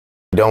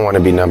Don't want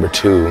to be number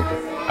two.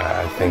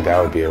 I think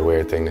that would be a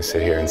weird thing to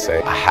sit here and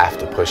say. I have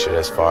to push it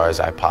as far as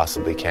I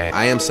possibly can.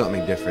 I am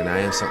something different. I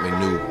am something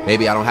new.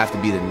 Maybe I don't have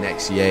to be the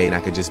next Ye and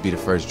I could just be the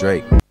first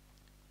Drake.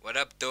 What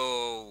up,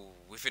 though?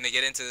 We finna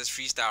get into this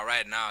freestyle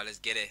right now. Let's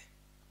get it.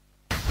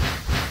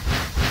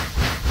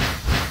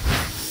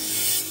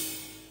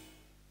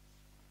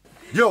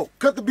 Yo,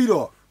 cut the beat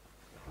off.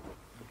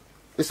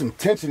 There's some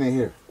tension in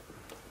here.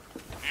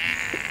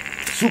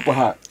 Super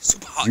hot.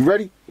 Super hot. You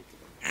ready?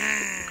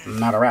 I'm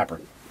not a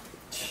rapper.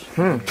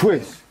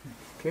 Twist.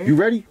 Okay. You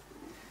ready?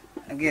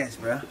 I guess,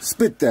 bro.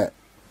 Spit that.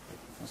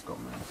 Let's go,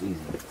 man. It's easy.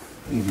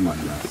 Easy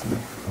money, man.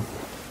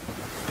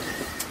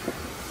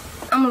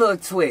 I'm a little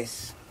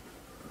twist.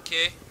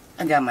 Okay.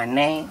 I got my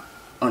name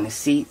on the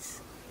seats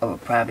of a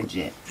private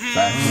jet.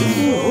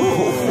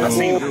 I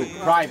seen it.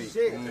 Private.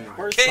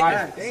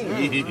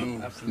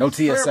 Okay. No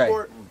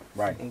TSA.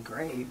 Right. And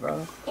great,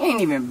 bro. You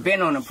ain't even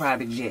been on a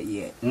private jet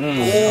yet.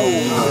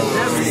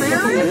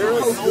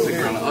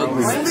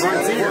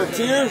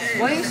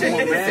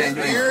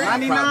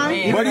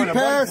 $99? Money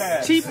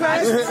pass? Cheap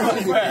pass?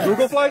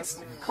 Google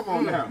flights? Come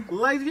on now.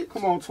 Lady,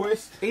 come on,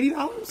 Twist.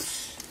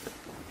 $80?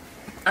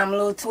 I'm a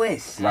little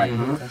twist. Right.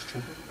 That's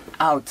true.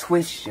 I'll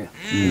twist you.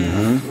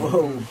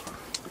 Whoa.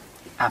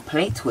 I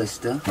play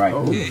Twister. Right.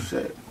 Oh,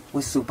 shit.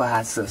 With Super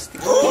Hot Sister.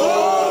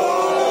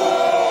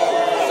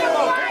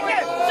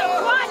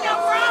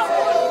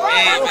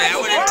 Hey, man, I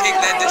wouldn't take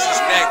that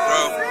disrespect,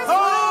 bro.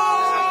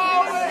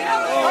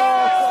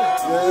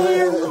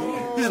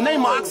 His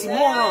name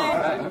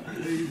oxymoron.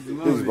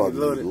 This is about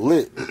to be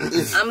lit.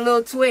 I'm a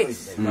little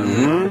twist.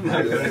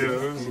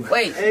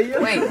 Wait.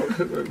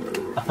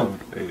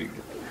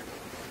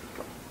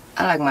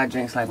 I like my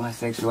drinks like my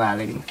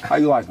sexuality. How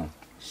you like them?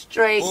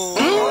 Straight.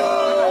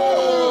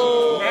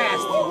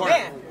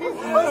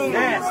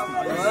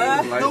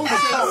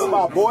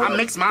 I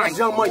mix mine.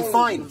 Young Money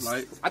Finest.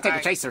 I take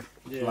a chaser.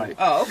 Like,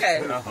 oh,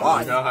 okay.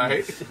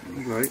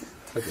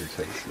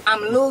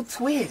 I'm a little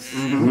twist.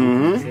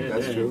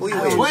 That's true.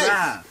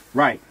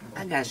 Right.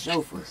 I got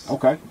chauffeurs.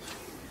 Okay.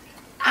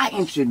 I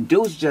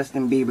introduced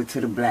Justin Bieber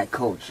to the black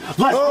culture. Let's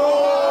go.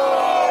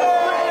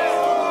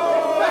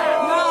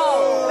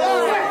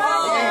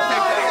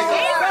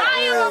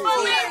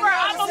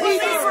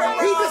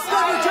 He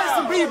discovered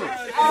Justin Bieber.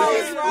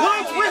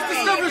 Lil Twist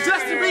discovered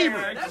Justin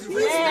Bieber.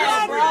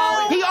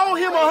 He owed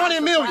him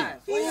 $100 million.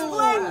 He's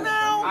black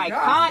now.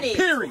 Iconic.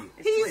 Period.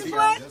 He's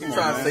black now. He's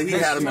trying to say he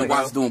had him in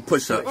watch doing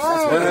push-ups. Bro.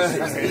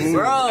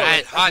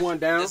 Alright, hot.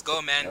 Let's go,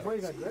 man.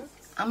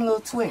 I'm a little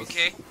twist.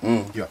 Okay.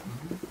 Yeah.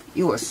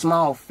 You a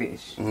small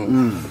fish.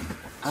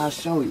 I'll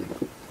show you.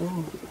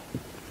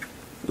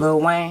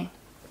 Lil Wayne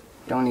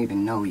don't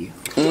even know you.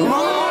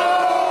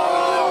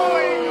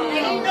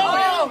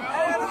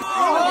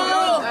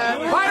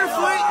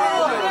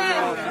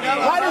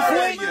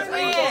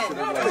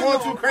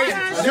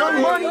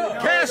 Young Money,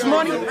 Cash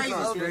Money.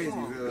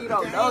 He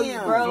don't know you,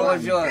 bro.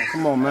 Floor's yours.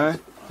 Come on, man.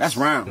 That's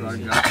round.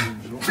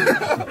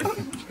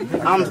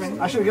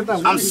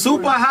 I'm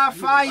super high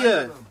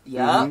fire.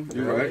 Yeah.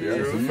 You're right. Yeah,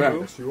 that's a fact.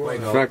 That's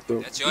a fact,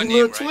 though. That's your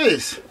name, right?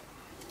 Twist.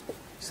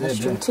 That's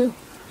true, too.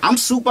 I'm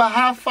super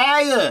high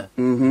fire.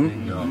 We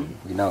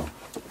know.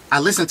 I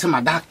listen to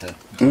my doctor.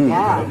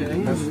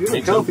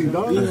 Healthy,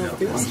 dog.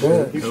 That's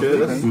good. You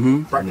should.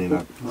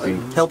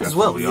 Help as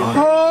well.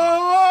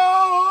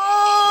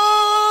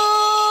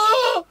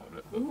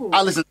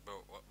 I listen. Bro,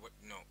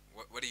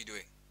 what are you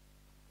doing?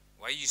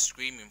 Why are you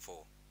screaming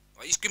for?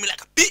 Why are you screaming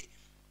like a bitch?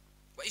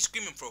 What are you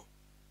screaming for?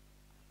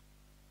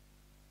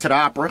 To the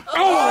opera. Hey,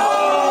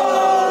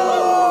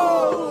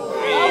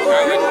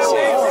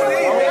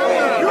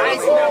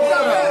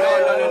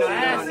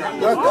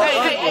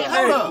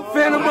 hold up.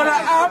 Phantom of the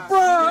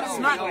Opera. It's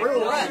not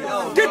real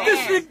rap. Get this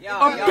shit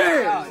up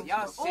there.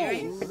 Y'all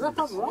serious?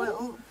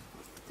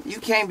 You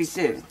can't be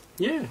serious.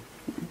 Yeah.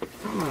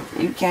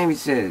 You can't be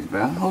serious,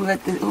 bro. Who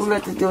let this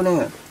dude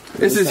in?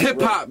 This is hip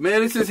hop,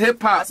 man. This is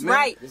hip hop, man.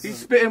 Right. He's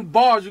spitting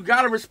bars. You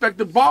gotta respect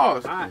the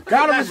bars.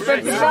 Gotta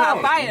respect the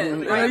bars. Fire.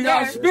 You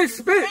gotta spit.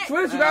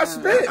 Twist, you gotta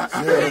spit.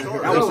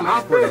 That was an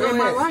opera in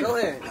my life. Go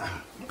ahead.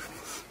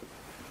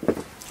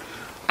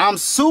 I'm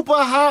super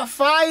hot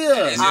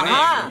fire.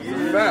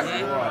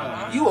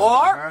 Fact. You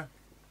are?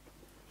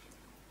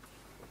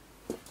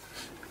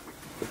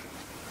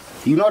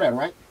 You know that,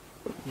 right?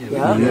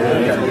 Yeah.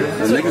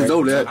 The niggas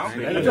know that.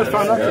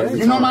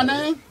 You know my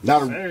name?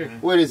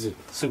 What is it?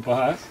 Super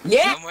hot.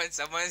 Yeah.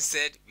 Someone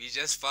said we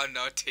just found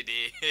out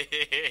today.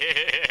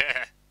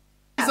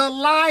 He's a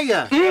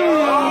liar.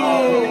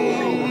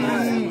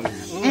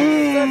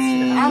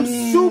 I'm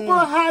super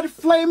hot,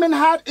 flaming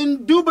hot,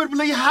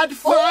 indubitably hot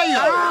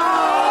fire.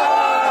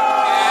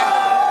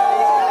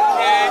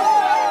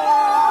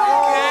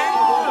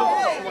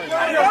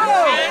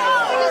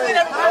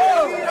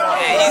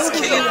 He's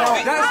killing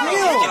Twist.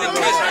 He's killing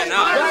Twist right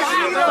now.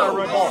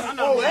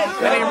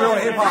 That ain't real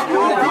hip hop.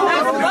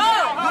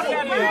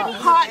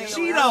 Hot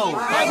Cheetos.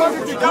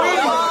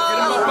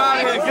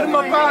 Get him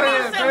up out of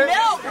here, man.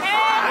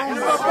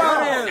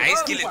 Nah,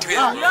 he's killing Twist.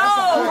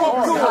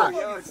 No!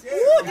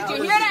 Did you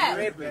hear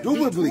that?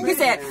 He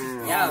said,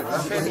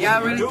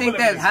 Y'all really think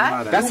that's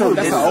hot? That's an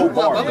old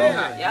bar, bro.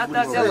 Y'all thought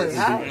that was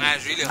hot? Nah,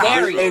 it's really hot.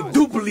 And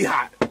duplicately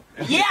hot.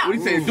 yeah. What do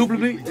you say?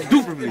 Duplicately?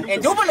 Duplicately.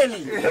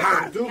 Indubitably.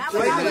 Hot.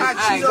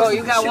 Alright, go.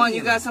 You got one?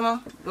 You got some more?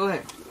 Go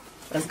ahead.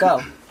 Let's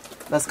go.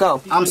 Let's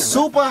go. I'm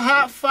super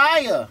hot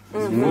fire.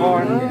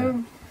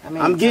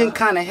 I'm getting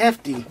kind of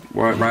hefty.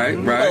 Right.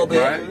 You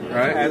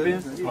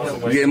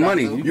getting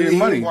money. You getting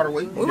money.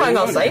 We might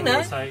not say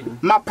nothing.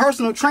 My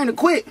personal trainer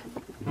quit,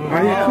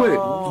 Why you quit?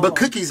 but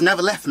cookies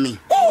never left me.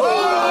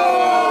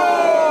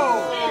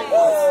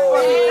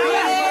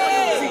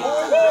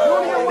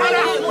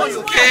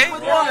 Okay.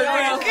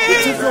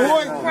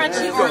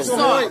 Crunchy or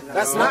soft.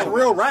 That's not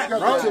real rap, bro.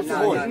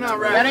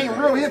 That ain't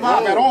real hip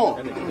hop at all.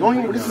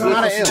 This is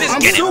not an L. Twist, I'm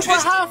get him, super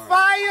Twist. hot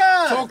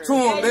fire. Talk to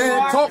him,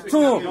 man. Talk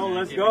to him.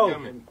 Let's go.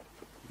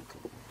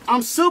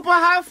 I'm super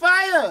hot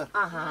fire.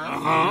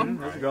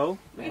 Let's go.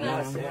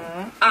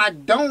 I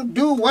don't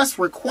do what's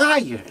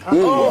required.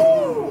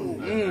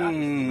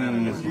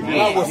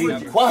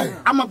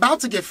 I'm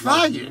about to get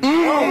fired.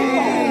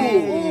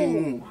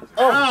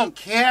 I don't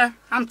care.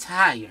 I'm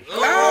tired.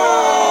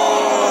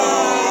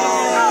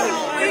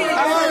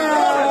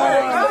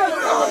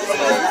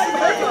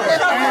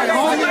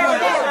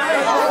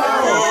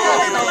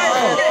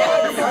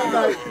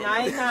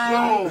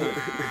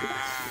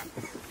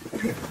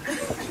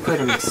 Put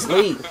him to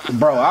sleep.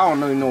 Bro, I don't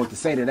even know what to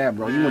say to that,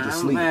 bro. You went to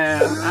sleep.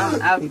 Man,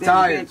 I'm out there.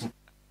 Tired.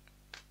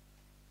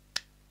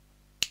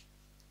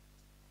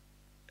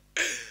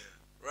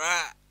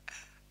 Right.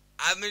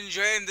 I'm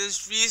enjoying this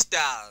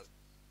freestyle.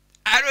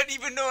 I don't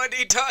even know what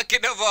they're talking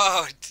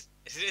about.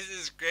 This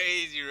is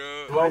crazy,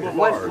 bro.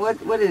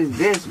 What is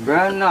this,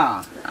 bro?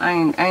 Nah, I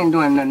ain't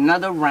doing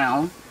another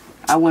round.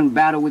 I wouldn't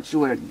battle with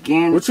you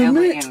again What you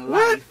ever mean? in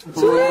life.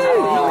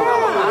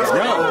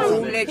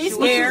 He's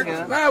scared.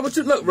 Nah, what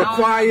you look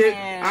required?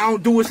 I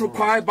don't do what's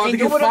required. About to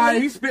get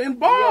fired. He's spitting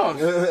bars.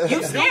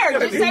 You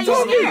scared. Just say you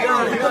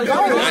scared.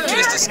 Nah,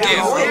 Twist is scared,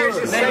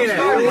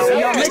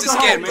 bro. Twist is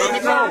scared, bro.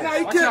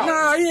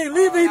 Nah, he ain't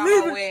leaving. He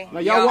leaving. Now,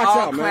 y'all watch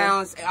out, man.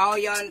 Clowns, all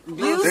y'all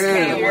dudes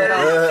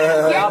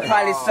y'all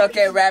probably suck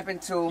at rapping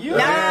too.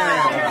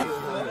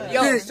 Nah.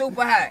 Yo,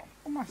 super hot.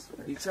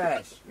 You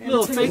trash.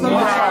 Your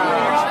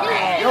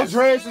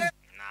dreads is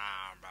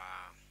Nah,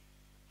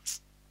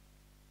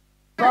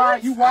 bro.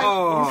 You white.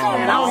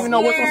 I don't even know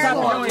what's on top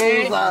of my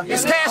head.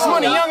 It's cash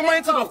money. Young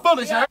money to the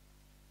fullest.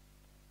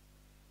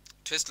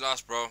 Twist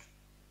lost, bro.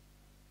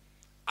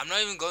 I'm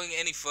not even going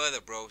any further,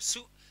 bro.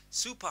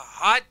 Super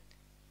hot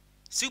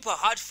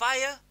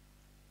fire.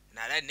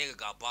 Nah, that nigga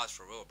got bars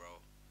for real, bro.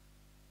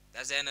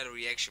 That's the end of the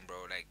reaction,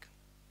 bro. Like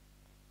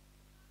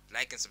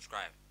and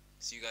subscribe.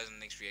 See you guys in the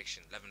next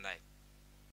reaction. Love and light.